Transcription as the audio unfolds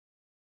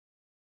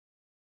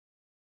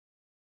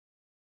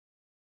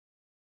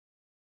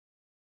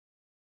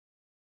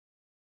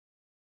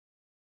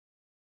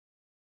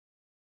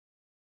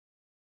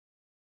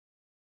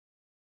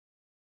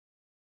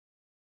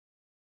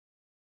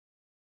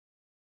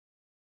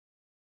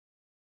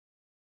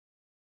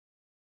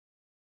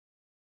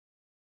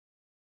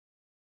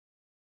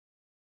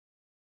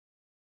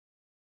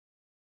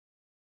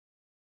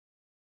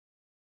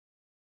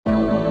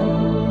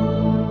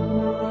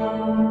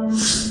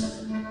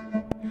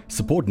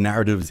Support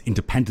Narrative's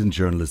independent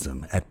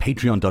journalism at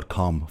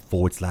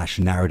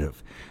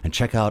patreon.com/narrative and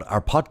check out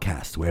our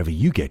podcast wherever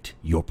you get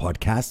your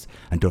podcasts.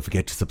 And don't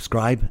forget to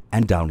subscribe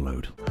and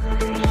download.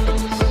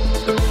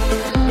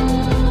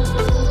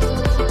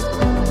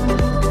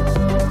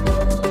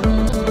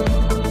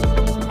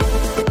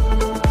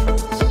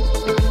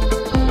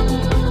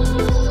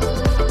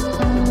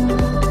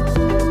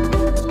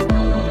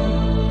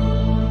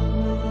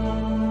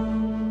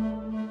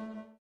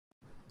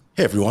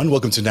 Hey everyone,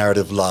 welcome to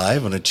Narrative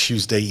Live on a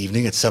Tuesday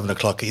evening at 7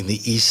 o'clock in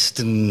the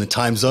Eastern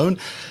time zone.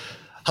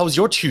 How was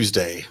your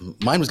Tuesday?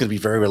 Mine was going to be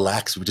very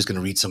relaxed. We're just going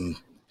to read some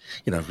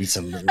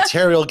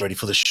material, get ready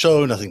for the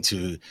show, nothing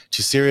too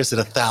serious, and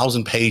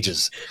 1,000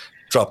 pages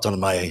dropped on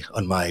my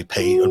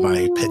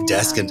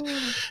desk, and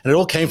it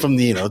all came from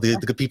the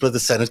good people of the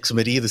Senate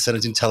Committee, the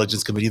Senate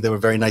Intelligence Committee. They were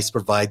very nice to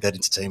provide that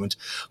entertainment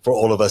for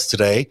all of us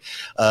today,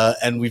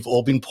 and we've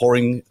all been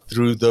pouring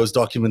through those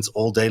documents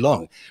all day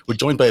long. We're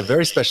joined by a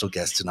very special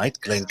guest tonight,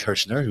 Glenn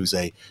Kirshner, who's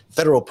a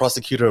federal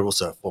prosecutor,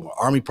 also a former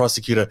Army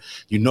prosecutor.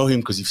 You know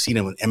him because you've seen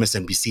him on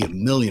MSNBC a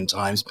million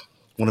times.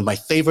 One of my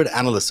favorite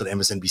analysts on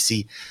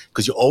MSNBC,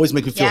 because you always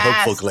make me feel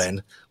hopeful,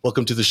 Glenn.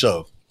 Welcome to the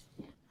show.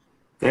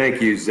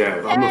 Thank you,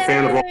 Zev. I'm a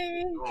fan of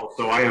all,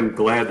 so I am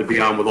glad to be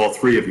on with all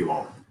three of you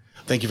all.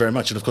 Thank you very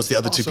much. And of course, the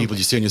other two people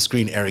you see on your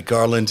screen, Eric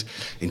Garland,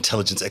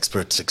 intelligence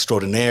expert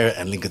extraordinaire,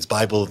 and Lincoln's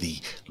Bible, the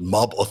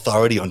mob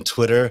authority on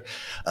Twitter.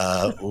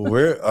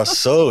 We are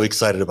so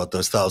excited about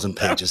those 1,000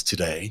 pages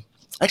today.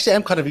 Actually,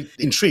 I'm kind of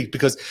intrigued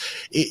because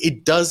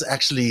it does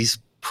actually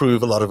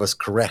prove a lot of us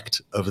correct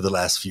over the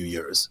last few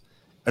years.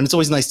 And it's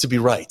always nice to be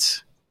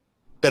right.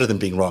 Better than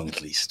being wrong,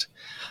 at least.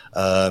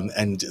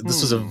 And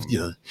this was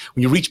when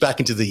you reach back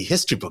into the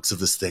history books of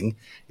this thing,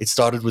 it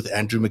started with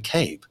Andrew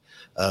McCabe,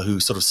 who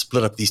sort of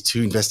split up these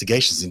two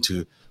investigations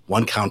into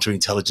one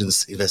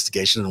counterintelligence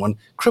investigation and one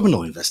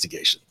criminal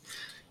investigation.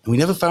 And we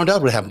never found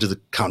out what happened to the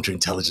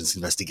counterintelligence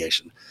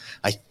investigation.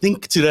 I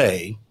think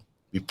today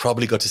we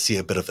probably got to see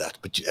a bit of that.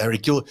 But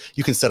Eric, you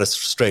can set us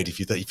straight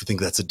if you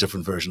think that's a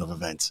different version of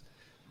events.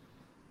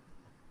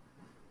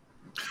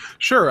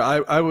 Sure,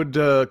 I would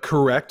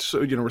correct,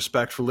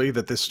 respectfully,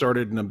 that this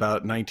started in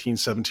about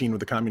 1917 with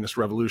the Communist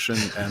Revolution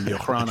and the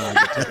Okhrana,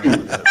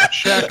 the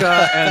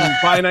Cheka, and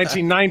by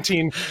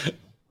 1919,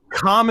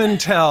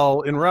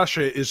 Comintel in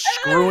Russia is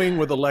screwing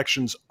with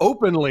elections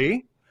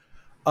openly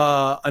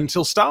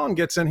until Stalin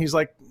gets in. He's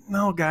like,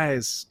 no,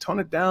 guys, tone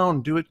it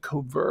down, do it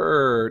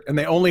covert. And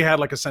they only had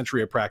like a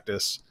century of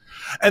practice.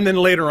 And then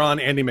later on,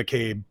 Andy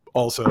McCabe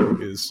also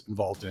is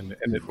involved in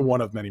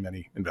one of many,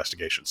 many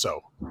investigations.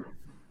 So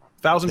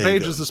 1,000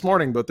 pages this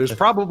morning, but there's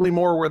probably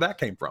more where that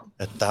came from.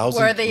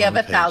 1,000 worthy of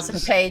 1,000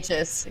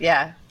 pages.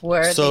 Yeah,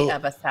 worthy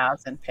of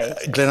 1,000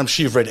 pages. Glenn, I'm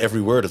sure you've read every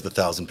word of the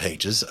 1,000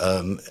 pages.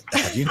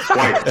 Have you? Of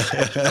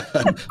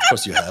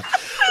course you have.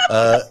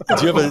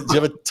 Do you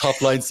have a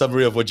top line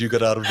summary of what you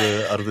got out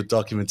of the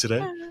document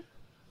today?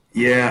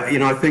 Yeah,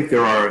 I think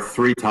there are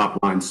three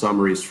top line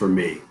summaries for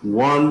me.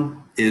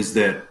 One is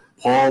that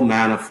Paul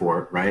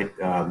Manafort, right,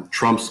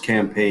 Trump's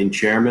campaign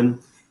chairman,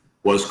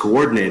 was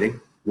colluding,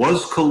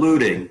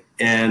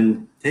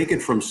 and take it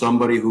from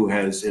somebody who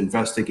has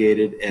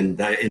investigated and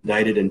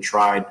indicted and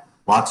tried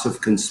lots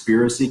of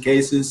conspiracy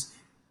cases.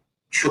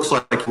 It looks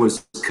like he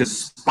was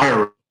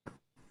conspiring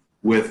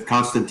with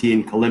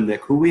Konstantin Kilimnik,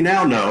 who we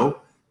now know,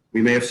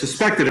 we may have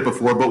suspected it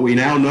before, but we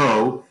now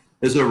know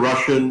is a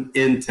Russian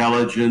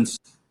intelligence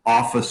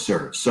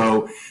officer.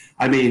 So,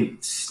 I mean,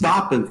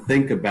 stop and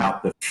think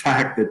about the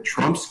fact that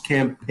Trump's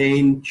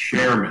campaign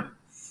chairman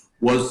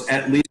was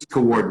at least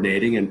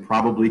coordinating and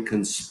probably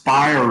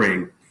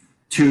conspiring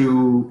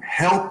to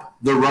help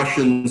the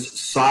Russians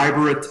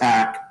cyber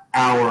attack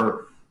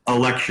our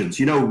elections.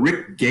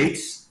 Rick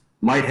Gates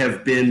might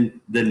have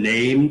been the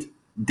named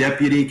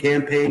deputy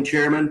campaign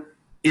chairman.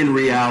 In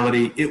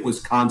reality, it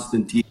was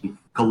Konstantin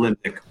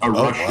Kilimnik, a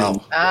Russian.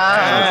 Wow.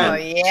 Oh,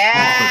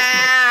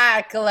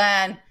 yeah,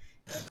 Glenn.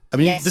 I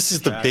mean, this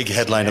is the big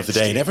headline of the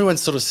day, and everyone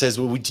sort of says,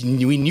 well,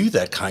 we knew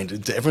that kind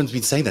of. Everyone's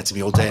been saying that to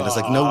me all day, and it's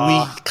like, no,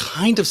 we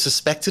kind of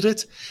suspected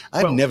it.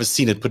 I've never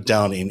seen it put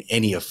down in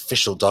any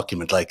official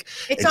document, like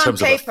in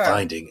terms of a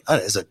finding.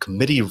 As a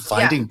committee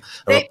finding,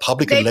 a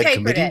Republican-led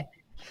committee.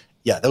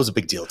 Yeah, that was a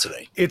big deal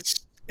today.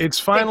 It's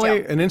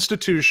finally, an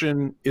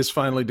institution is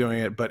finally doing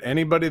it, but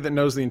anybody that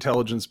knows the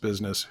intelligence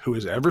business who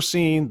has ever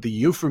seen the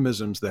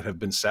euphemisms that have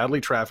been sadly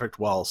trafficked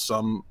while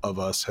some of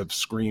us have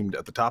screamed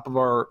at the top of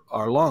our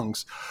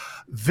lungs,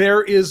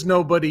 there is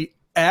nobody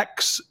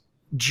X,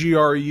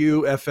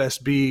 GRU,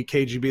 FSB,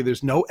 KGB.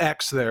 There's no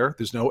X there.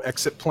 There's no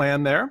exit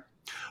plan there.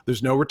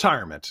 There's no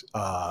retirement.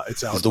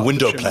 It's out. The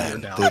window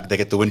plan. They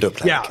get the window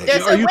plan. Yeah. Okay.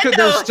 There's a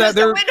window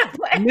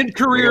plan.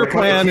 Mid-career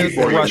plan is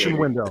the Russian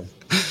window.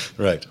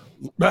 Right.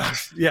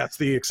 Yeah, it's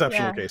the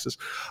exceptional cases.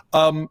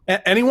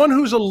 Anyone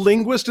who's a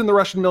linguist in the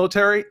Russian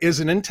military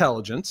is an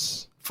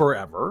intelligence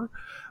forever.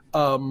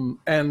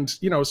 And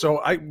so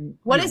I.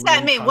 What does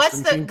that mean?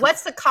 What's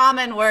the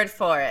common word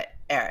for it,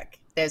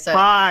 Eric? There's a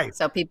spy.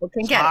 So people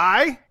can get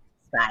spy.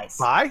 Spies.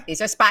 Spy.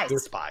 These are spies. They're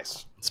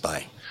spies.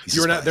 Spy.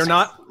 They're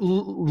not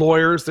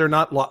lawyers. They're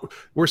not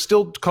we're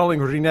still calling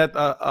Rinat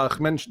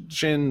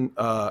Akhmetshin.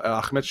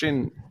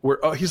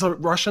 He's a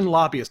Russian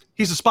lobbyist.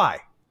 He's a spy.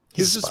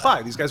 He's a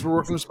spy. These guys were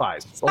working with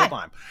spies the whole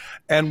time.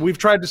 And we've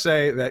tried to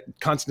say that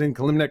Konstantin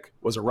Kilimnik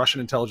was a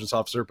Russian intelligence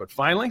officer, but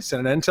finally,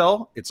 Senate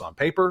Intel, it's on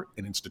paper.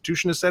 An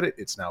institution has said it.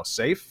 It's now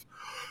safe.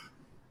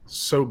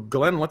 So,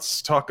 Glenn,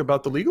 let's talk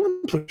about the legal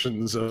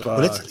implications of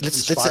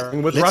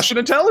conspiring with Russian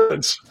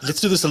intelligence.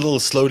 Let's do this a little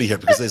slowly here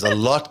because there's a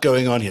lot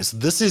going on here. So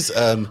this is who's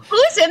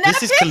in that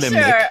picture?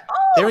 Kilimnik. Oh.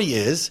 There he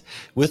is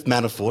with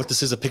Manafort.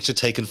 This is a picture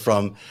taken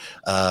from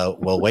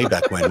way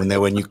back when they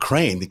were in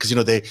Ukraine, because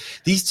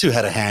these two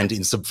had a hand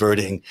in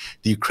subverting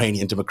the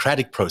Ukrainian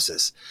democratic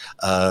process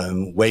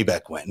way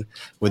back when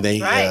they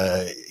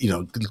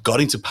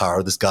got into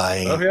power. This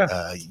guy,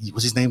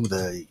 what's his name?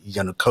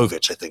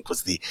 Yanukovych, I think,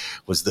 was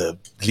the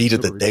leader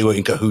that they were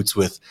in cahoots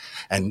with,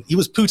 and he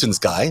was Putin's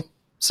guy.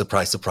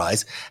 Surprise,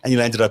 surprise. And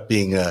he ended up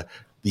being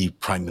the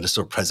prime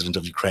minister or president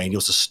of Ukraine. He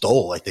also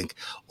stole, I think,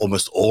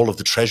 almost all of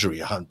the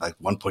treasury, like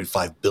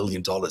 $1.5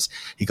 billion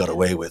he got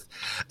away with.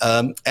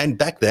 And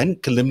back then,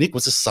 Kilimnik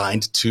was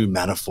assigned to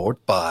Manafort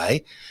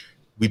by,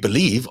 we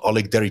believe,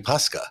 Oleg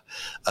Deripaska,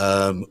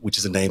 which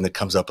is a name that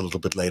comes up a little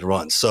bit later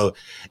on. So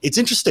it's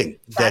interesting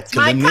that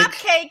Kilimnik... my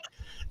cupcake.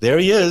 There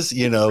he is,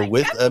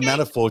 with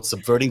Manafort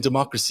subverting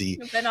democracy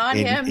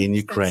in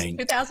Ukraine.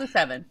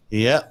 2007.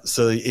 Yeah,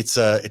 so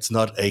it's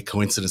not a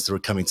coincidence that we're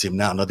coming to him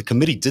now. Now, the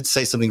committee did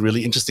say something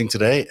really interesting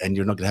today, and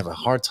you're not going to have a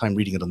hard time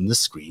reading it on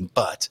this screen,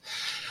 but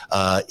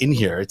in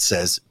here it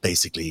says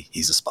basically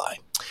he's a spy.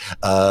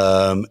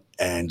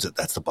 And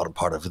that's the bottom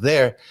part over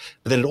there.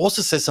 But then it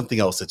also says something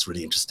else that's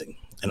really interesting.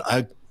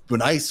 And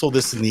when I saw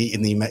this in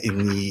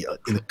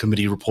the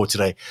committee report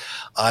today,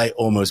 I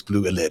almost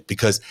blew a lid,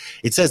 because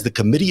it says the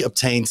committee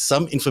obtained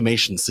some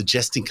information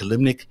suggesting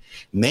Kilimnik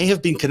may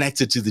have been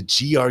connected to the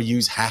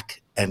GRU's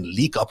hack and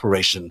leak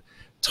operation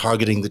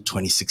targeting the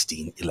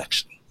 2016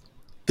 election.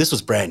 This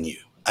was brand new.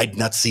 I'd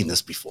not seen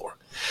this before.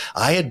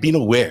 I had been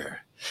aware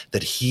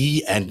that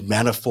he and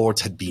Manafort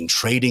had been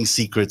trading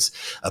secrets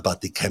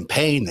about the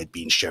campaign, they'd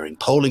been sharing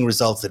polling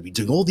results, they'd been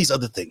doing all these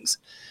other things.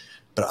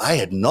 But I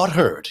had not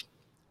heard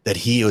that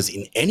he was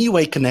in any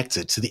way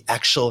connected to the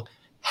actual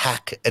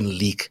hack and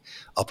leak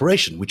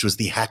operation, which was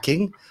the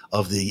hacking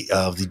of the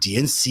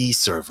DNC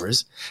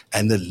servers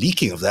and the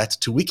leaking of that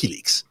to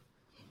WikiLeaks.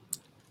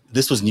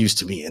 This was news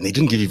to me, and they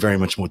didn't give you very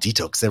much more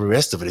detail because the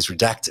rest of it is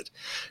redacted.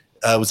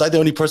 Was I the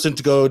only person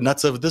to go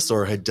nuts over this,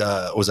 or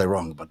was I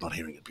wrong about not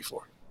hearing it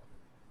before?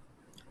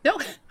 No,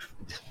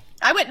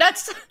 I went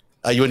nuts.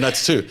 You went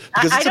nuts too,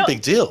 because it's a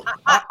big deal.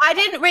 I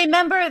didn't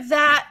remember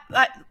that.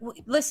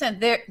 Listen,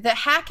 the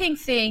hacking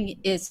thing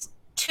is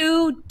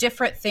two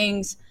different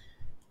things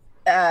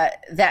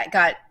that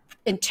got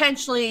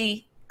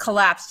intentionally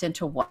collapsed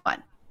into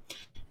one,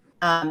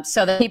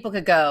 so that people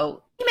could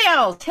go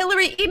emails,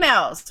 Hillary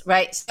emails,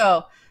 right?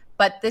 So,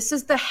 but this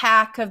is the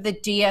hack of the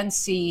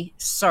DNC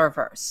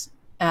servers.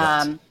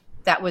 Right.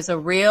 That was a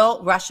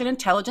real Russian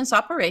intelligence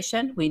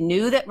operation. We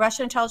knew that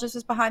Russian intelligence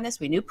was behind this.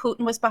 We knew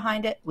Putin was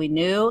behind it. We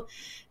knew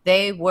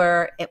they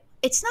were,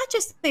 it's not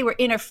just they were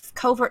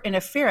covert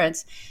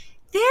interference.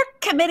 They're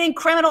committing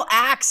criminal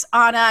acts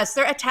on us.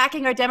 They're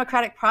attacking our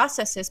democratic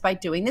processes by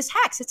doing these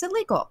hacks. It's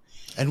illegal.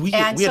 And we so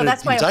had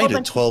that's why a whole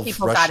bunch 12 of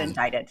people Russian got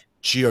indicted.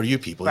 GRU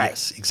people, right.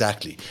 Yes,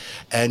 exactly.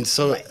 And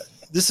so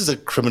this is a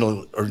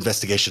criminal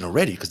investigation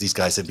already, because these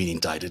guys have been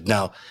indicted.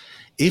 Now,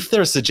 if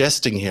they're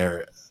suggesting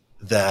here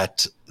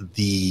that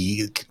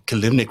the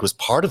Kilimnik was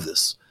part of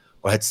this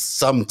or had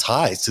some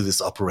ties to this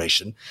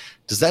operation,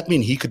 does that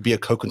mean he could be a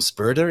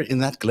co-conspirator in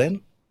that, Glenn?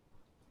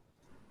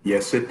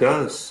 Yes, it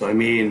does. I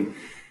mean,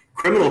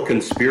 criminal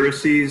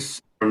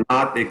conspiracies are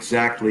not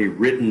exactly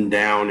written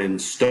down in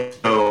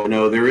stone.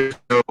 No, there is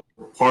no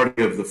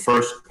party of the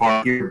first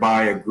part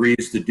hereby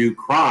agrees to do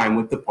crime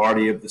with the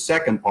party of the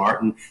second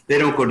part, and they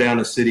don't go down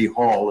to City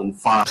Hall and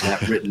file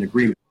that written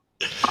agreement.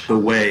 Not the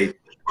way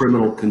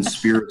criminal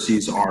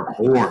conspiracies are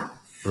born.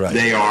 Right.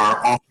 They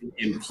are often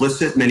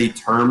implicit. Many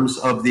terms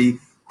of the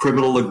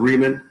criminal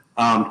agreement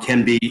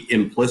can be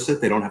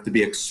implicit. They don't have to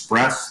be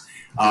expressed.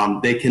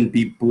 They can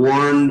be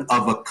born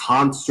of a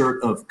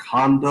concert of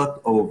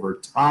conduct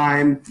over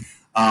time.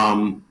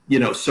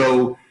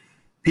 So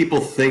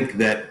people think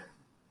that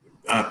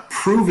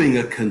proving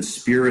a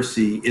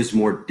conspiracy is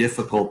more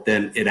difficult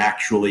than it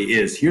actually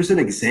is. Here's an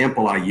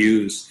example I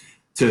use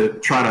to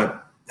try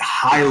to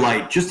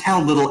highlight just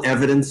how little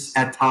evidence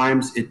at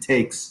times it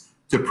takes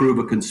to prove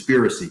a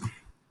conspiracy.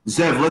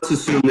 Zev, let's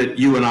assume that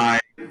you and I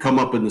come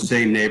up in the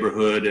same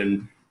neighborhood,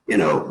 and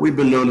we've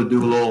been known to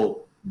do a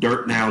little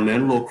dirt now and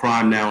then, a little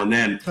crime now and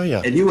then. Oh,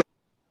 yeah. And you on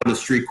the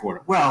street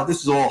corner. Well,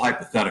 this is all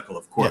hypothetical,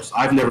 of course.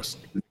 Yeah, I've never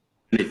seen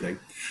anything.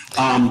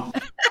 So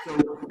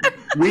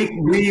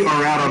we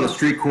are out on the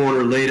street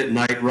corner late at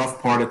night,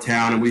 rough part of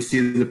town, and we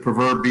see the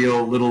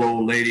proverbial little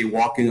old lady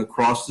walking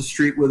across the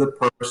street with a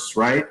purse,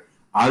 right?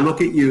 I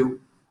look at you,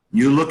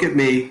 you look at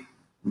me,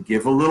 we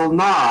give a little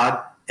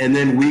nod, and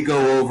then we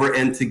go over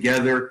and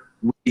together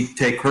we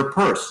take her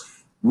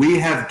purse. We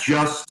have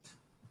just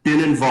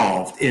been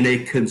involved in a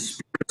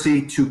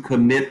conspiracy to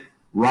commit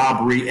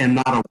robbery and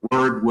not a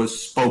word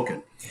was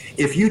spoken.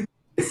 If you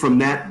take from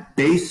that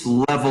base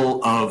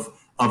level of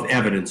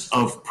evidence,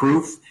 of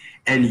proof,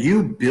 and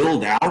you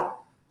build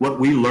out what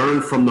we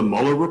learned from the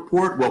Mueller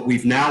report, what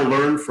we've now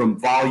learned from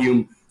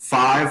volume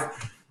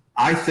 5,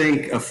 I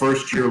think a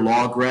first-year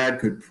law grad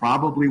could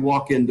probably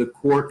walk into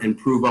court and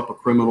prove up a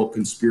criminal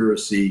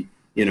conspiracy,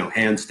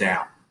 hands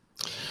down.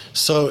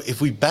 So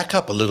if we back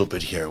up a little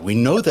bit here, we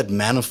know that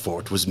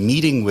Manafort was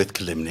meeting with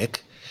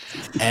Kilimnik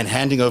and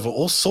handing over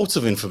all sorts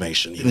of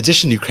information. In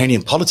addition to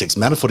Ukrainian politics,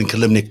 Manafort and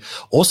Kilimnik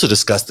also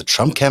discussed the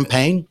Trump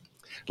campaign,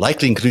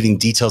 likely including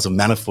details of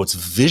Manafort's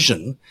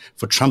vision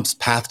for Trump's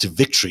path to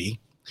victory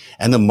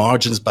and the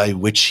margins by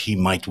which he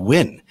might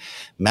win.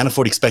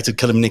 Manafort expected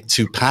Kilimnik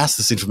to pass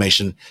this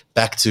information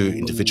back to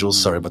individuals,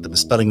 sorry about the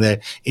misspelling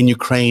there, in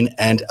Ukraine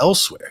and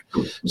elsewhere.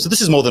 So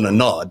this is more than a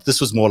nod. This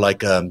was more like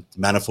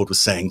Manafort was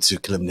saying to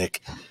Kilimnik,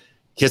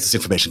 here's this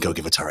information, go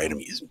give it to our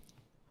enemies.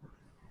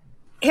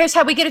 Here's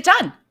how we get it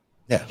done.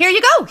 Yeah. Here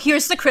you go.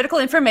 Here's the critical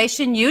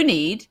information you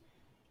need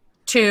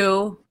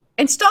to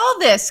install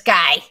this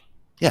guy.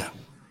 Yeah.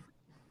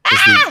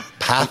 It's the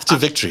path to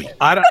victory.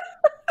 I don't.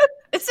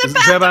 It's the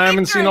path Zeb, to I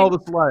haven't seen victory. all the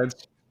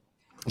slides.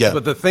 Yeah.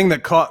 But the thing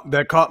that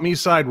caught me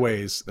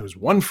sideways, there was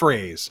one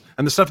phrase,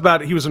 and the stuff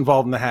about he was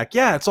involved in the hack.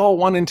 Yeah, it's all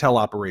one intel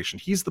operation.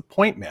 He's the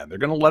point man. They're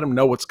going to let him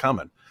know what's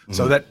coming. Mm-hmm.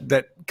 So that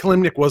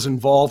Kilimnik was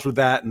involved with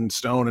that, and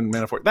Stone and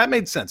Manafort, that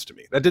made sense to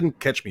me. That didn't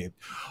catch me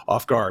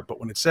off guard. But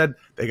when it said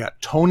they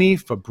got Tony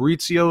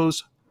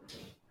Fabrizio's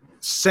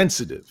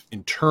sensitive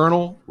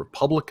internal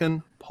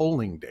Republican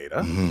polling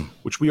data,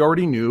 which we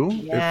already knew.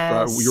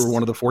 Yes. If we were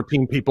one of the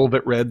 14 people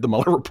that read the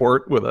Mueller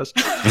report with us.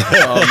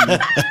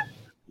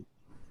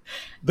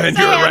 Then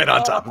you're right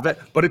on top of it.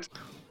 But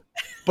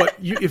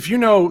if you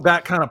know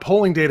that kind of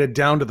polling data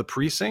down to the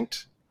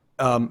precinct,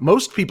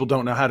 most people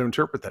don't know how to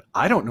interpret that.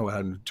 I don't know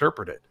how to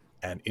interpret it.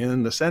 And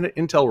in the Senate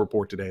Intel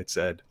report today, it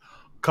said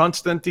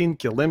Konstantin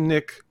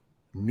Kilimnik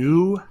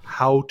knew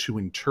how to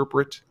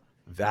interpret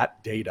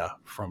that data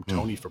from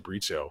Tony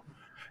Fabrizio.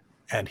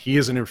 And he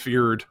has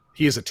interfered.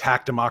 He has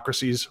attacked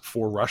democracies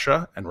for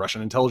Russia and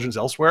Russian intelligence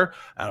elsewhere.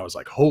 And I was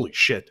like, holy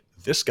shit,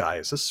 this guy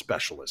is a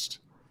specialist.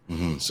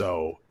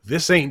 So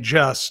this ain't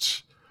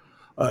just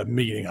a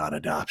meeting on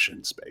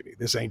adoptions, baby.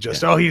 This ain't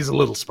just, he's a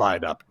little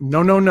spied up.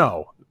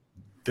 No.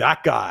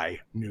 That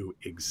guy knew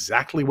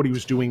exactly what he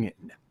was doing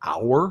in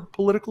our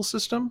political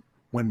system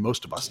when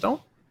most of us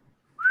don't.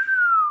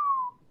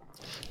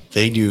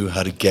 They knew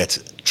how to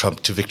get Trump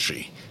to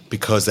victory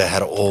because they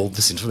had all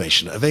this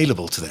information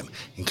available to them,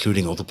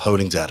 including all the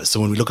polling data. So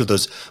when we look at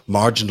those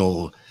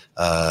marginal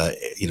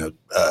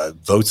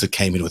votes that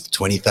came in with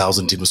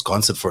 20,000 in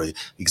Wisconsin, for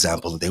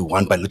example, they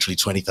won by literally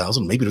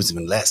 20,000, maybe it was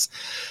even less.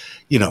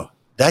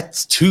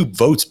 That's 2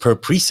 votes per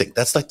precinct.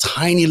 That's like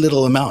tiny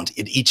little amount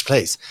in each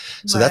place.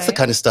 So that's the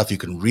kind of stuff you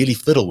can really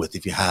fiddle with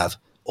if you have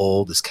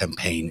all this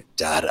campaign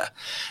data.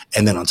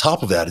 And then on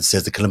top of that, it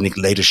says the Kilimnik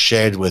later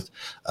shared with,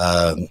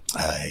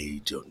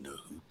 I don't know,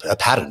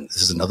 Patton.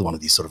 This is another one of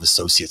these sort of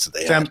associates that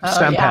they Sam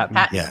Patton.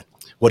 Yeah.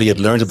 What he had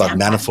learned about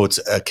Manafort's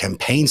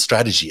campaign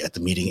strategy at the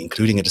meeting,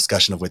 including a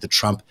discussion of whether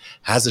Trump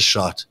has a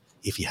shot,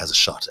 if he has a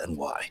shot, and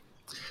why.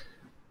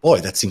 Boy,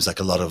 that seems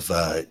like a lot of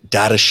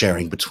data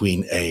sharing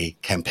between a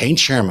campaign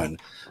chairman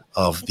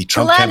of the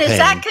Trump Glenn, campaign. is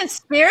that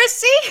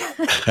conspiracy?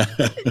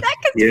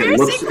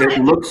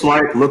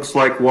 It looks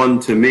like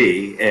one to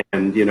me.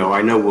 And,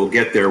 I know we'll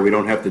get there. We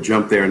don't have to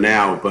jump there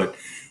now, but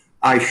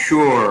I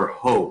sure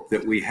hope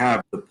that we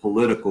have the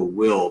political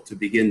will to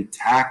begin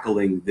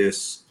tackling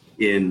this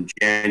in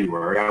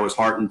January. I was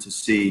heartened to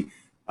see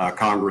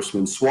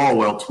Congressman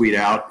Swalwell tweet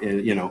out,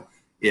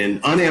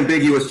 in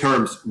unambiguous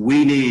terms,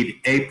 we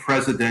need a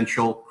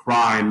presidential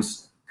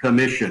crimes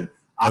commission.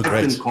 I've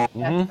been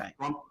calling the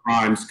Trump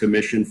Crimes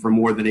Commission for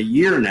more than a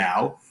year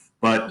now,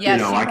 but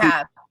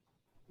I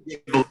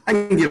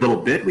can give a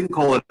little bit. We can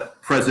call it a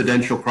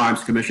Presidential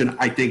Crimes Commission.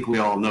 I think we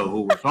all know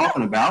who we're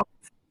talking about.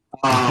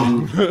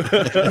 Some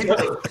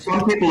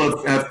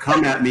people have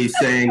come at me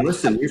saying,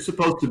 listen, you're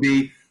supposed to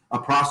be a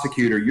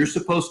prosecutor. You're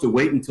supposed to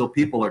wait until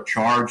people are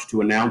charged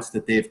to announce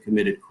that they've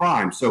committed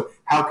crime. So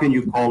how can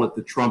you call it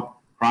the Trump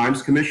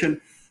Crimes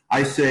Commission?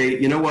 I say,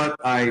 you know what?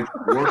 I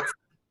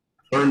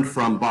learned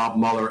from Bob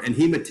Mueller, and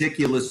he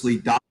meticulously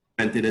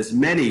documented as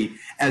many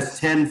as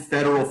 10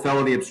 federal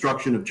felony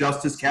obstruction of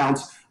justice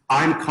counts.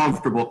 I'm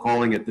comfortable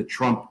calling it the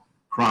Trump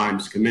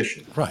Crimes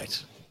Commission.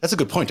 Right. That's a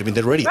good point. I mean,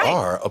 there already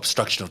are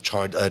obstruction of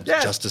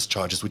justice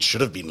charges which should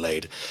have been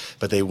laid,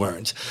 but they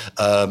weren't.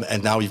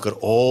 And now you've got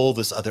all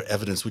this other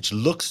evidence which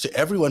looks to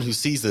everyone who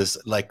sees this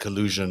like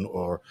collusion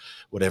or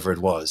whatever it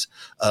was.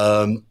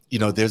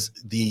 There's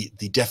the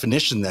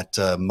definition that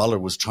Mueller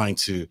was trying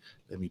to,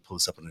 let me pull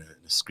this up on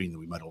a screen that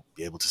we might all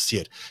be able to see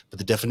it, but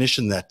the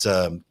definition that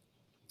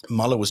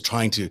Mueller was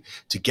trying to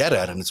get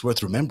at, and it's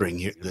worth remembering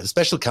here, the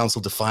special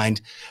counsel defined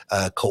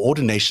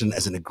coordination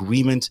as an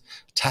agreement,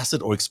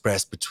 tacit or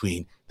expressed,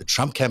 between the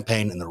Trump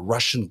campaign and the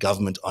Russian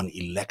government on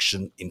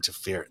election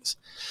interference.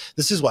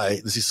 This is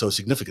why this is so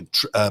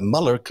significant.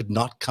 Mueller could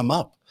not come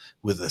up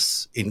with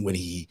us when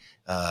he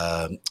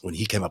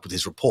came up with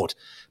his report.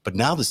 But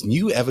now this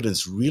new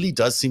evidence really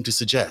does seem to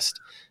suggest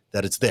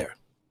that it's there.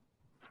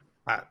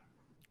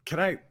 Can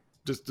I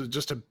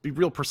just to be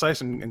real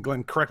precise, and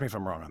Glenn, correct me if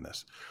I'm wrong on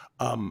this.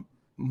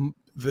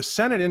 The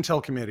Senate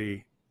Intel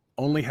Committee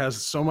only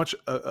has so much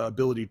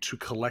ability to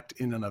collect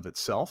in and of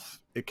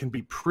itself. It can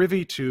be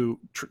privy to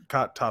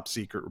top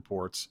secret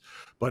reports,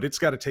 but it's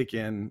got to take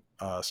in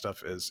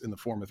stuff as in the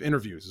form of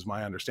interviews, is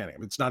my understanding. I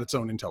mean, it's not its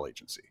own intel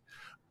agency.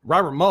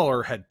 Robert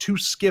Mueller had 2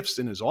 SCIFs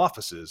in his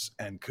offices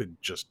and could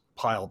just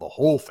pile the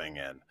whole thing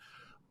in.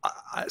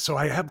 So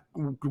I have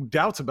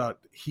doubts about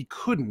he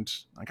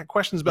couldn't. I got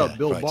questions about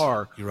Bill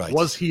Barr. You're right.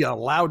 Was he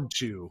allowed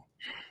to?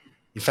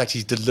 In fact,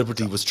 he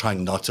deliberately was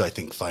trying not to, I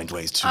think, find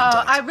ways to.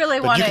 I really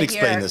want to hear. You can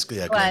explain this.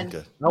 Yeah, Glenn.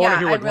 Glenn.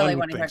 I really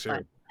want to hear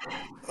Glenn.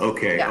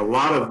 Okay, Yeah. a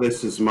lot of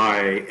this is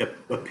my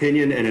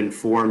opinion and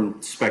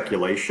informed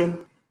speculation.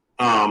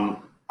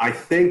 I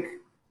think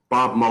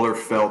Bob Mueller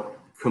felt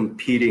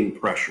competing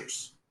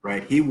pressures,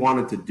 right? He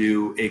wanted to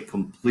do a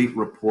complete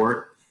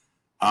report.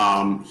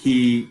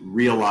 He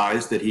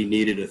realized that he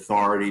needed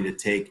authority to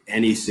take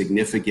any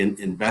significant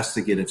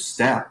investigative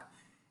step,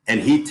 and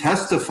he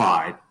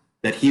testified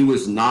that he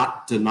was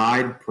not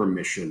denied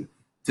permission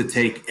to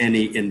take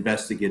any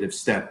investigative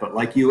step. But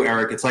like you,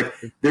 Eric, it's like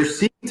there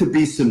seem to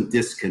be some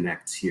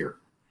disconnects here.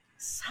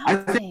 I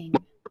think he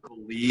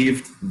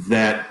believed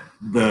that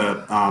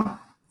the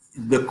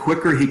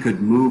quicker he could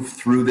move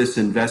through this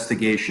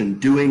investigation,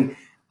 doing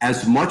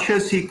as much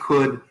as he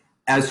could,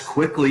 as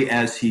quickly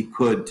as he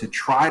could, to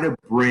try to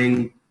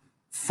bring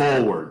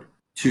forward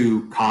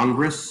to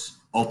Congress,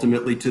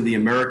 ultimately to the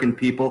American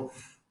people,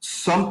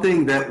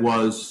 something that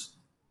was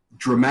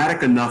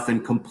dramatic enough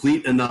and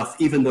complete enough,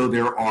 even though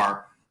there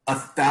are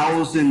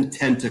 1,000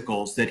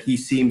 tentacles that he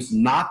seems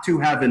not to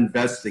have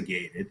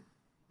investigated.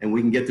 And we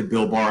can get to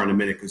Bill Barr in a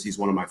minute because he's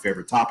one of my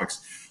favorite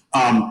topics.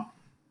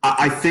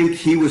 I think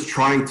he was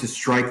trying to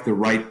strike the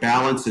right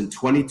balance, and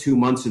 22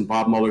 months in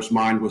Bob Mueller's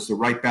mind was the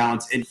right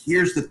balance. And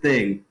here's the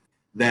thing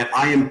that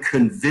I am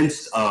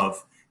convinced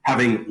of,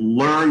 having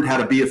learned how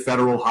to be a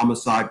federal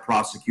homicide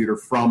prosecutor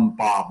from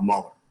Bob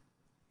Mueller.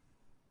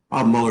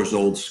 Bob Mueller's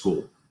old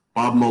school.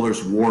 Bob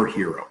Mueller's war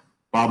hero.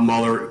 Bob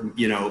Mueller,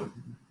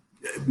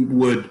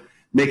 would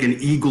make an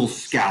Eagle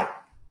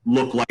Scout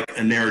look like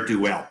a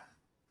ne'er-do-well.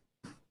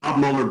 Bob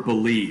Mueller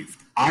believed,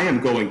 I am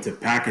going to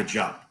package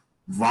up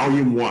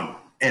Volume 1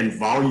 and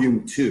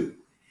Volume 2,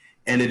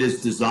 and it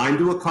is designed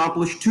to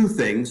accomplish 2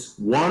 things.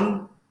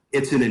 One,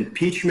 it's an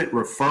impeachment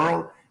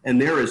referral, and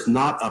there is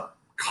not a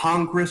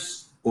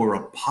Congress or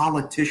a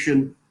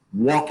politician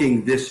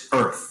walking this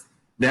earth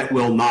that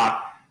will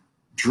not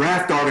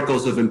draft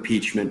articles of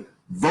impeachment,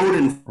 vote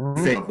in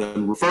favor of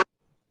them, refer to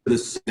the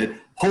Senate,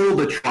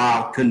 hold a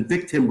trial,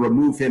 convict him,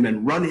 remove him,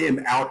 and run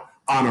him out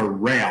on a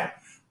rail.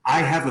 I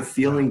have a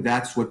feeling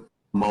that's what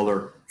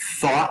Mueller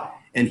thought,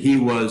 and he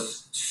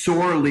was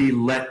sorely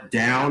let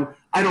down.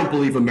 I don't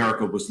believe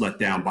America was let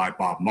down by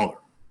Bob Mueller.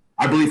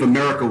 I believe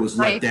America was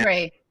let down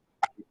by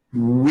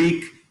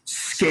weak,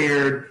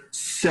 scared,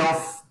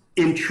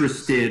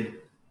 self-interested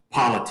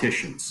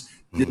politicians.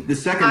 The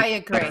second, I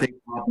agree. I think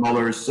Bob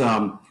Mueller's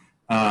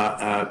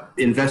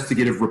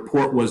investigative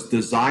report was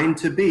designed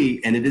to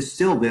be, and it is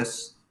still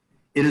this,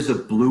 it is a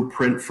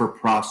blueprint for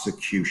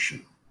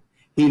prosecution.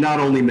 He not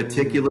only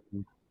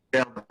meticulously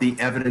developed the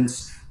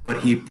evidence,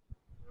 but he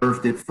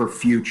preserved it for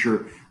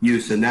future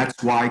use. And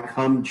that's why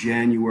come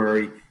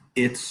January,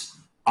 it's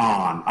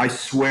on. I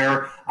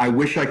swear, I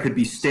wish I could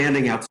be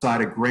standing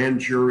outside a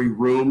grand jury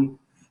room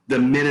the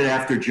minute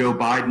after Joe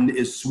Biden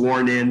is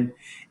sworn in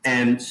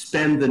and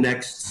spend the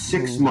next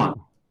 6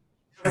 months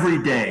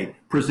every day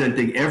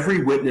presenting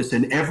every witness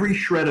and every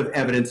shred of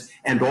evidence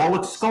and all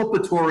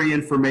exculpatory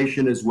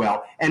information as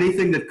well,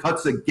 anything that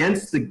cuts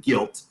against the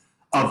guilt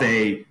of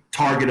a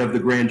target of the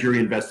grand jury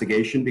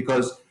investigation,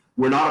 because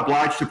we're not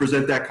obliged to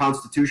present that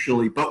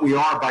constitutionally, but we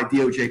are by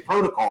DOJ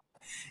protocol.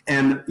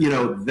 And,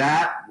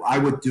 that I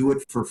would do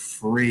it for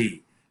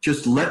free.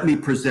 Just let me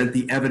present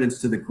the evidence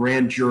to the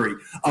grand jury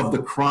of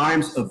the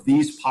crimes of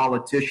these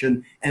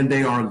politicians, and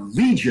they are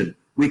legion.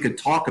 We could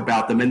talk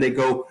about them, and they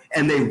go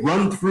and they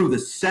run through the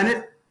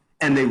Senate,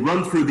 and they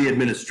run through the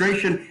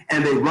administration,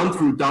 and they run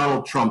through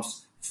Donald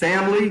Trump's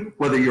family,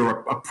 whether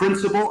you're a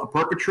principal, a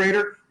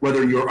perpetrator,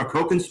 whether you're a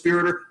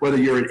co-conspirator, whether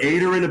you're an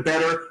aider and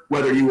abetter,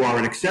 whether you are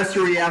an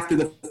accessory after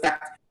the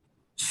fact.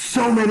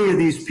 So many of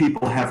these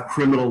people have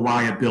criminal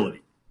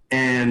liability,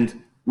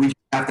 and we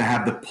have to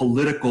have the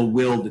political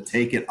will to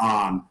take it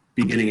on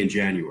beginning in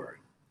January.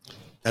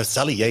 Now,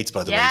 Sally Yates,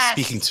 by the way, is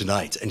speaking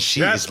tonight, and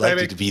she is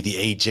likely to be the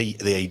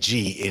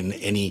AG in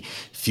any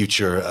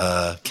future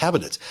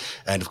cabinet.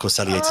 And of course,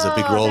 Sally Yates has a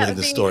big role in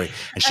this story,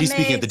 and she's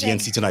speaking at the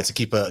DNC tonight. So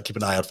keep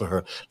an eye out for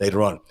her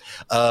later on.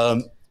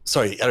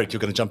 Sorry, Eric,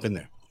 you're going to jump in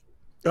there.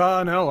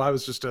 No, I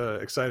was just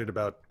excited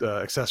about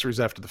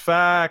accessories after the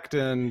fact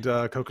and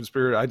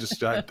co-conspirator. I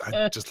just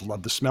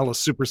love the smell of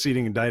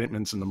superseding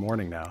indictments in the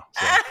morning now.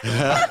 So. All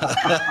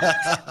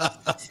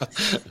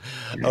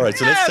right,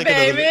 so let's take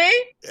another.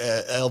 baby.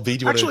 LB, do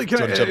you want Actually, to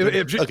jump in?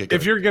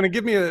 if you're going to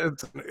give me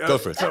Go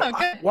for it. So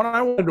Okay. what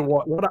I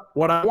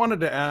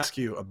wanted to ask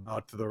you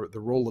about the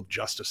role of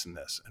justice in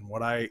this, and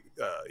what I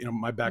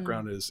my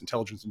background is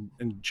intelligence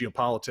and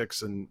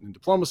geopolitics and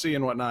diplomacy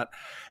and whatnot,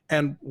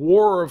 and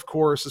war, of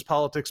course, is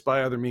politics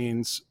by other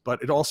means,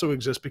 but it also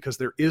exists because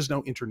there is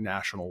no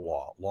international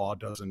law. Law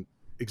doesn't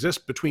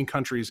exist between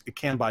countries. It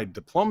can by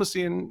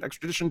diplomacy and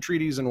extradition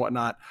treaties and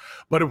whatnot,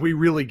 but if we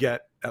really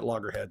get at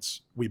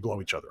loggerheads, we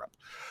blow each other up.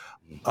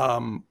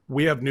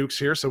 We have nukes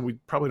here, so we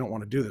probably don't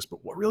want to do this,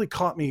 but what really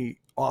caught me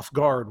off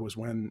guard was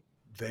when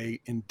they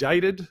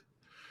indicted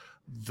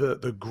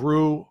the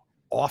GRU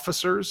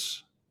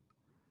officers,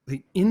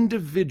 the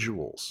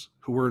individuals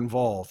who were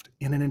involved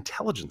in an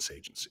intelligence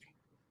agency,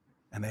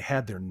 and they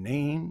had their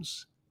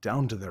names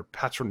down to their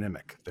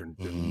patronymic, their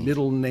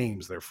middle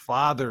names, their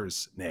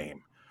father's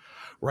name,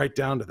 right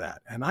down to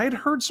that. And I had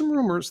heard some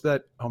rumors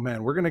that, oh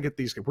man, we're going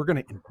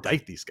to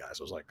indict these guys.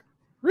 I was like,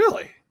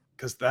 really?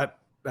 Because that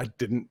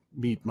didn't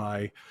meet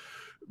my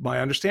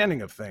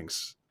understanding of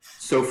things.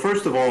 So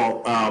first of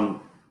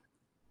all,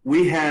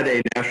 we had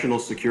a national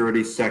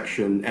security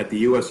section at the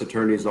U.S.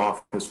 Attorney's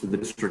Office for the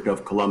District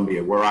of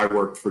Columbia, where I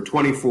worked for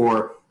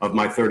 24 of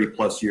my 30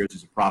 plus years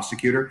as a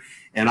prosecutor.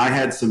 And I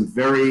had some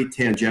very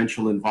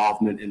tangential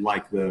involvement in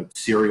like the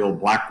serial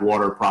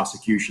Blackwater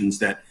prosecutions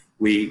that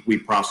we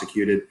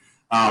prosecuted.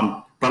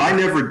 But I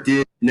never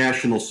did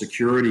national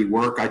security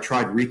work. I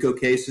tried RICO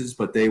cases,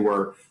 but they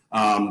were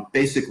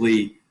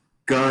basically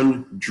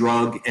gun,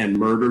 drug, and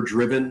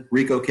murder-driven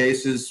RICO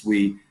cases.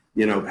 We,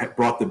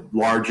 brought the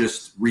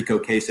largest RICO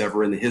case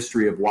ever in the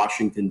history of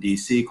Washington,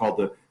 D.C., called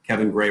the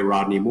Kevin Gray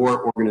Rodney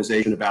Moore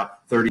organization,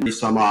 about 30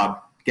 some odd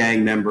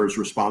gang members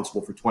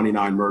responsible for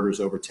 29 murders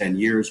over 10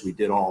 years. We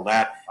did all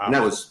that. Wow. And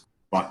that was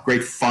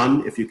great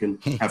fun, if you can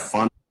have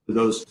fun in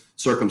those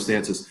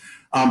circumstances.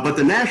 But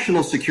the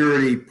national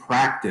security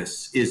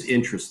practice is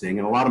interesting,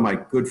 and a lot of my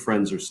good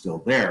friends are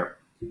still there.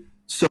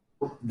 So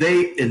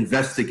they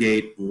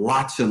investigate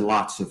lots and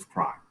lots of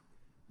crime.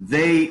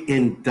 They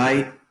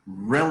indict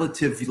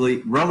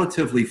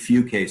relatively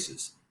few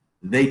cases.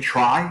 They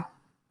try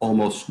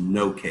almost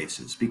no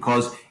cases,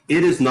 because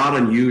it is not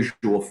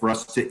unusual for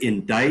us to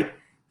indict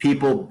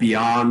people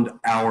beyond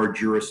our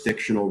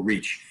jurisdictional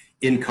reach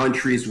in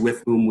countries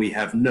with whom we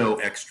have no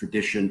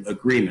extradition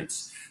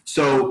agreements.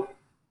 So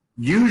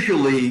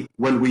usually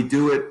when we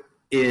do it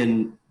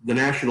in the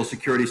national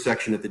security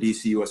section at the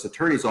DC U.S.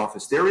 Attorney's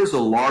Office, there is a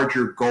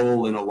larger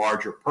goal and a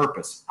larger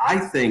purpose. I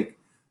think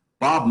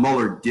Bob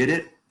Mueller did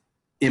it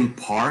in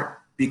part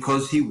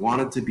because he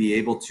wanted to be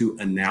able to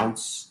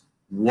announce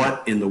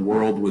what in the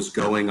world was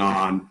going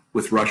on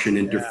with Russian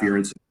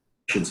interference.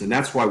 Yeah. And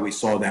that's why we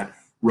saw that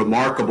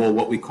remarkable,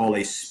 what we call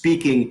a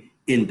speaking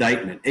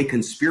indictment. A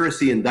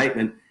conspiracy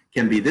indictment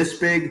can be this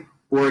big,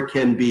 or it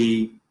can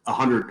be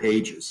 100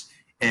 pages.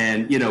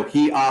 And,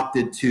 he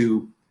opted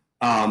to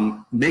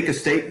make a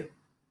statement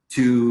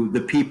to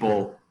the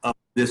people of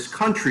this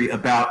country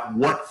about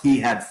what he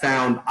had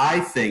found, I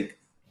think,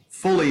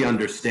 fully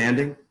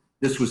understanding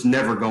this was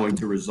never going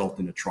to result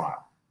in a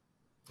trial.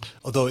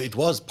 Although it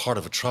was part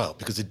of a trial,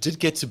 because it did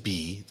get to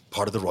be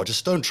part of the Roger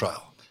Stone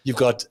trial. You've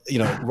got,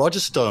 Roger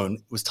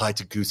Stone was tied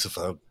to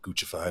Guccifer,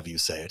 however you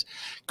say it.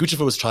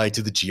 Guccifer was tied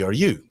to the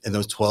GRU, and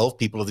those 12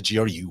 people of the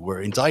GRU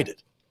were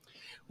indicted.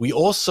 We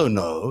also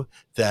know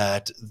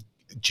that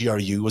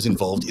GRU was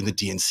involved in the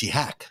DNC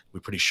hack. We're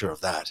pretty sure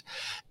of that.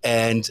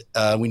 And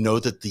we know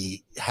that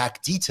the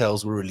hack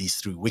details were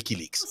released through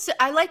WikiLeaks. So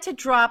I like to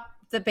drop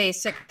the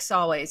basics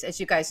always, as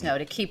you guys know,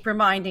 to keep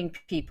reminding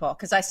people,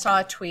 because I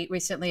saw a tweet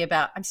recently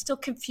about, I'm still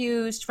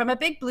confused from a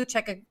big blue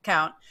check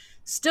account,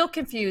 still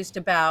confused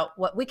about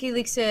what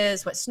WikiLeaks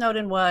is, what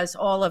Snowden was,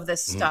 all of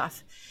this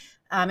stuff,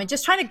 and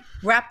just trying to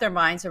wrap their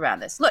minds around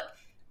this. Look,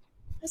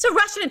 it's a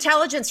Russian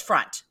intelligence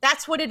front.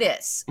 That's what it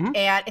is.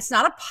 And it's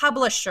not a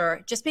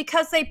publisher. Just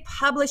because they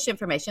publish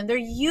information, they're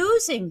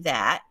using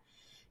that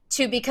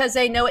because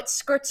they know it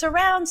skirts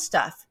around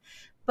stuff.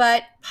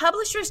 But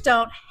publishers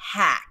don't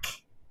hack.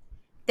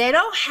 They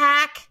don't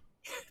hack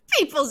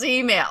people's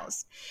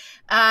emails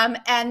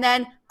and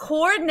then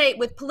coordinate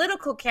with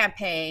political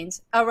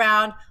campaigns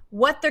around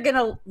what they're going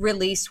to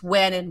release,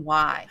 when, and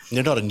why.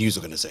 They're not a news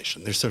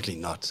organization. They're certainly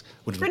not.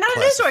 They're not a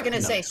news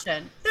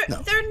organization. No.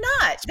 They're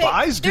not.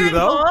 Spies they're do,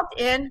 though.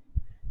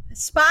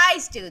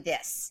 Spies do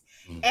this.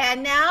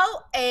 And now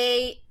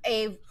a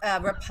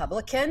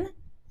Republican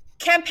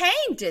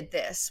campaign did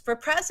this for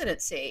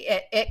presidency.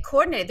 It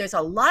coordinated. There's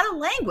a lot of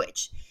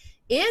language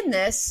in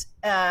this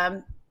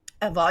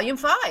Volume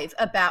 5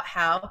 about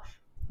how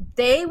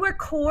they were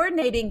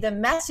coordinating the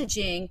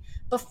messaging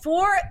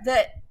before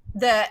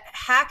the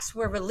hacks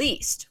were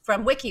released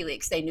from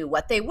WikiLeaks. They knew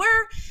what they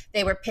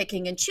were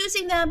picking and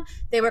choosing them,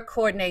 they were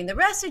coordinating the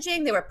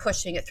messaging, they were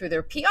pushing it through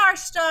their PR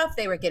stuff,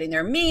 they were getting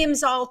their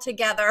memes all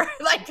together.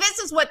 Like, this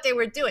is what they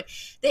were doing.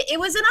 It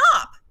was an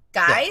op,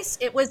 guys.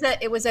 Yeah.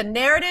 It was a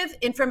narrative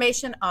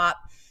information op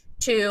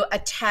to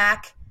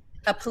attack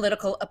a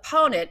political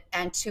opponent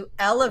and to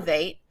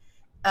elevate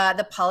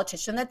the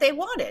politician that they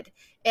wanted.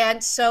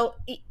 And so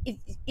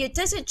it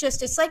doesn't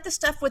just, it's like the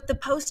stuff with the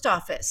post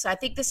office. I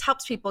think this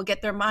helps people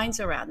get their minds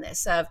around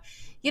this of,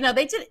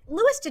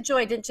 Louis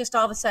DeJoy didn't just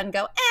all of a sudden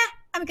go,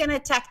 I'm going to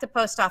attack the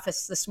post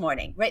office this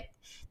morning, right?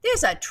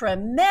 There's a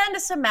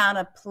tremendous amount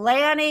of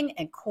planning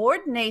and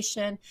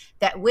coordination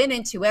that went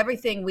into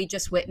everything we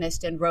just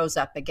witnessed and rose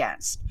up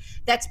against.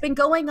 That's been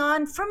going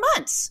on for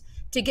months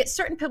to get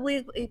certain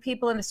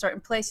people into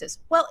certain places.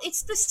 Well,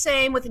 it's the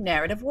same with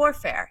narrative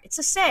warfare. It's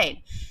the same.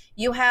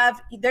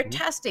 They're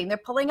testing, they're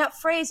pulling up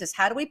phrases.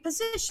 How do we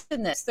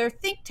position this? They're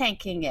think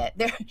tanking it.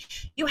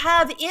 You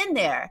have in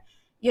there,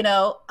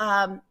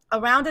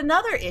 around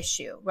another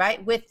issue,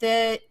 right?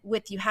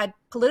 You had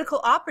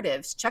political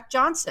operatives, Chuck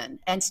Johnson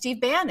and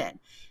Steve Bannon,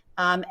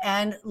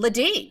 and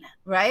Ledeen,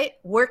 right?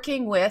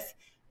 Working with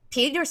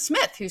Peter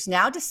Smith, who's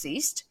now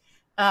deceased,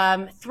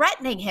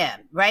 threatening him,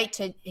 right?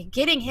 To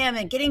getting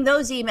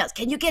those emails.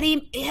 Can you get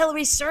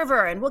Hillary's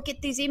server and we'll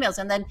get these emails?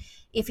 And then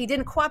if he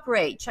didn't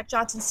cooperate, Chuck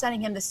Johnson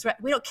sending him this threat.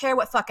 We don't care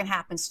what fucking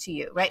happens to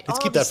you, right? Let's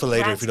keep that for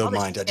later if you don't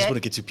mind. I just want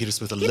to get to Peter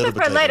Smith a little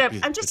bit later.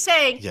 I'm just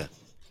saying,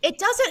 it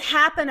doesn't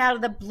happen out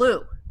of the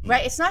blue,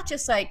 right? It's not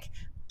just like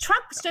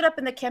Trump stood up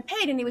in the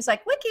campaign and he was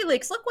like,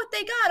 WikiLeaks, look what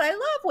they got. I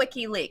love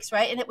WikiLeaks,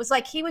 right? And it was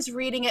like he was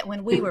reading it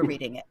when we were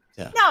reading it.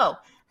 No,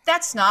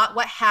 that's not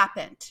what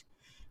happened.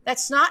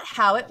 That's not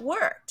how it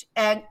worked.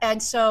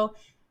 And so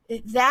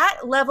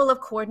that level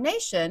of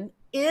coordination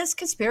is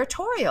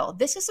conspiratorial.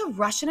 This is a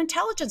Russian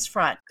intelligence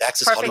front. The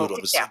Access Hollywood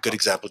one was a good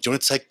example. Do you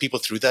want to take people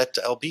through that,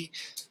 LB?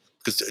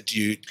 Because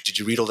did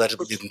you read all that in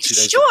 2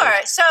 days?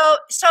 Sure. So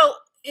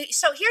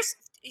here's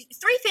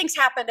 3 things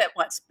happened at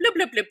once. Bloop,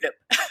 bloop, bloop, bloop.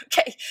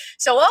 Okay.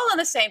 So all on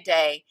the same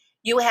day,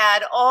 you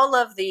had all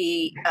of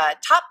the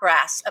top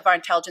brass of our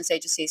intelligence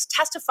agencies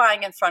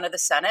testifying in front of the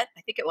Senate,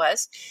 I think it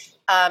was,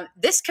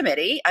 this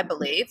committee, I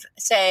believe,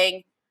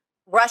 saying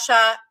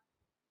Russia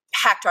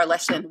hacked our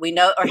election. We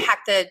know, or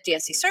hacked the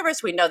DNC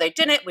servers. We know they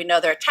didn't. We know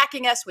they're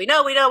attacking us. We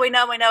know we're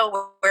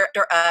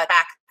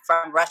back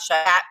from Russia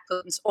at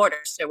Putin's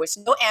orders. There was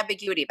no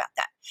ambiguity about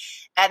that.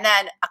 And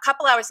then a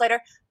couple hours later,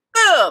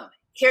 boom,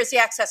 here's the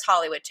Access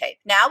Hollywood tape.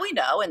 Now we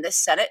know in this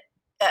Senate,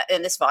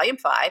 in this volume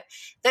 5,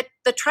 that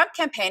the Trump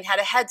campaign had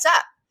a heads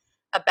up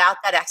about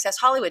that Access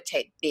Hollywood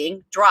tape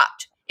being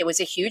dropped. It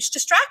was a huge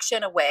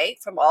distraction away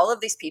from all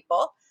of these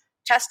people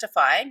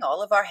testifying,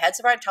 all of our heads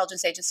of our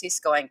intelligence agencies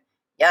going,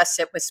 yes,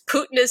 it was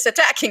Putin is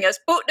attacking us.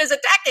 Putin is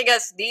attacking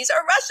us. These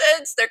are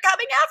Russians. They're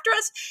coming after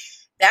us.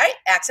 Right?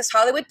 Access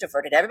Hollywood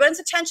diverted everyone's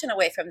attention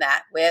away from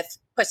that with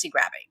pussy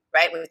grabbing,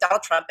 right? With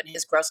Donald Trump and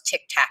his gross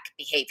tic-tac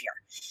behavior.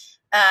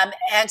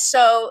 And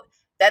so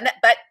then,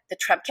 but the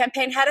Trump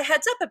campaign had a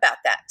heads up about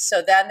that.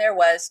 So then there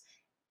was,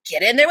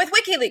 get in there with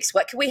WikiLeaks.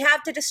 What can we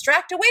have to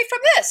distract away from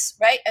this,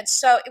 right? And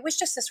so it was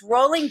just this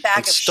rolling bag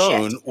of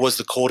Stone shit. was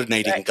the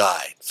coordinating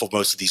guy for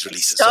most of these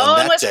releases. Stone so on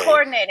that was day,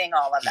 coordinating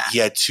all of that. He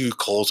had 2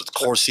 calls with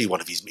Corsi, one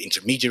of his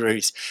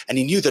intermediaries, and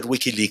he knew that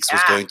WikiLeaks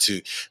was going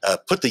to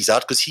put these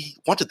out because he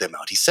wanted them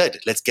out. He said,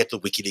 let's get the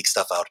WikiLeaks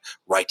stuff out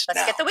right now.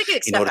 Let's get the WikiLeaks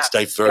in stuff order out to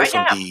divert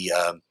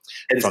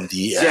right from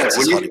the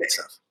Access Hollywood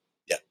stuff.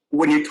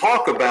 When you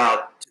talk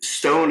about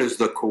Stone as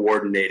the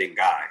coordinating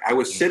guy, I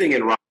was sitting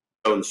in Roger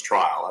Stone's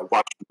trial. I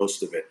watched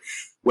most of it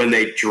when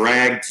they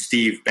dragged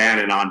Steve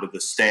Bannon onto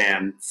the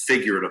stand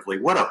figuratively.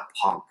 What a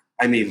punk.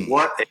 I mean,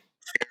 what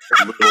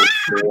a little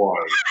boy.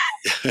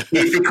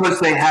 Because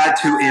they had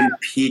to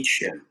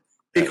impeach him.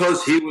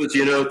 Because he was,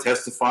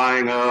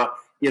 testifying,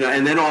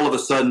 and then all of a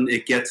sudden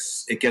it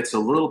gets a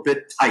little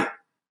bit tight.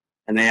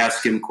 And they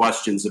ask him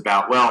questions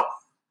about, well,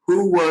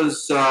 who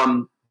was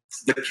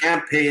the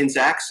campaign's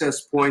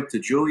access point to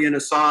Julian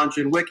Assange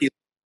and WikiLeaks?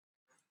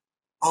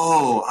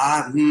 Well,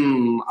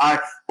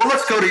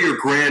 let's go to your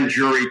grand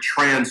jury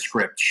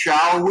transcript,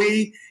 shall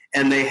we?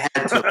 And they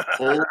had to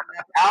pull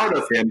that out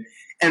of him.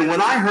 And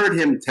when I heard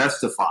him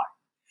testify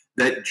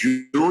that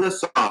Julian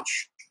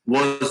Assange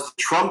was the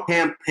Trump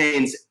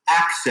campaign's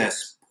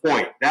access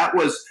point, that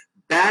was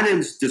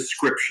Bannon's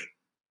description.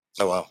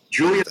 Oh, wow.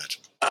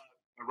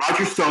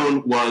 Roger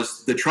Stone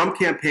was the Trump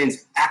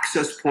campaign's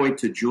access point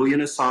to Julian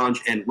Assange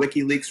and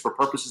WikiLeaks for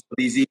purposes of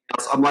these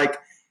emails. I'm like,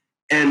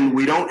 and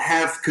we don't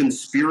have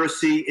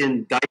conspiracy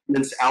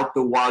indictments out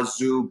the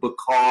wazoo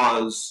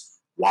because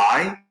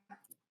why?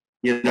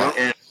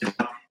 And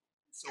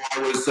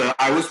so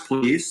I was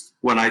pleased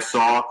when I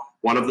saw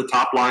one of the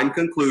top line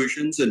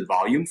conclusions in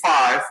Volume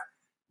 5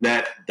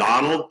 that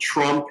Donald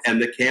Trump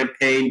and the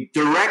campaign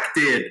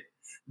directed,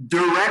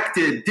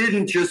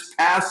 didn't just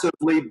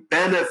passively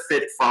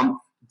benefit from,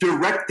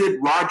 directed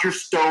Roger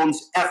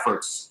Stone's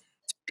efforts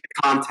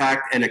to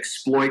contact and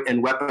exploit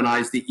and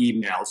weaponize the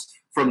emails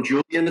from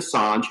Julian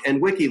Assange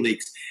and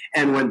WikiLeaks.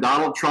 And when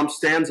Donald Trump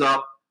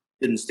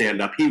didn't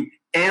stand up, he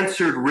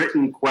answered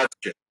written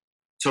questions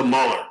to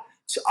Mueller.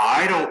 So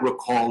I don't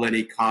recall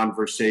any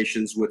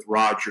conversations with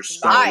Roger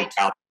Stone about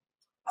that.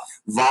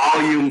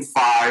 Volume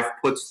 5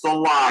 puts the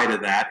lie to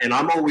that, and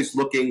I'm always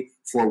looking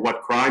for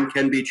what crime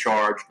can be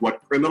charged,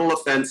 what criminal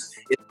offense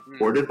is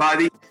reported by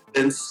the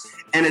evidence,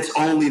 and it's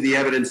only the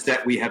evidence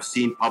that we have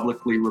seen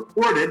publicly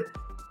reported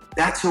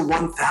That's a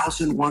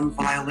 1001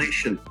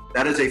 violation.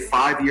 That is a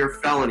 5-year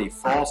felony,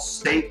 false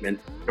statement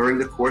during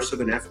the course of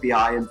an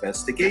FBI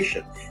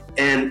investigation.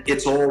 And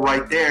it's all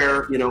right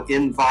there,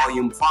 in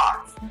volume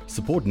 5.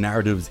 Support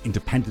Narrative's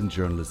independent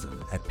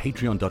journalism at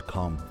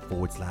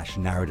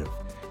patreon.com/narrative.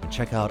 And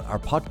check out our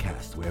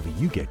podcast wherever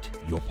you get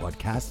your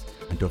podcasts.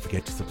 And don't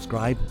forget to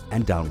subscribe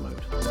and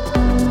download.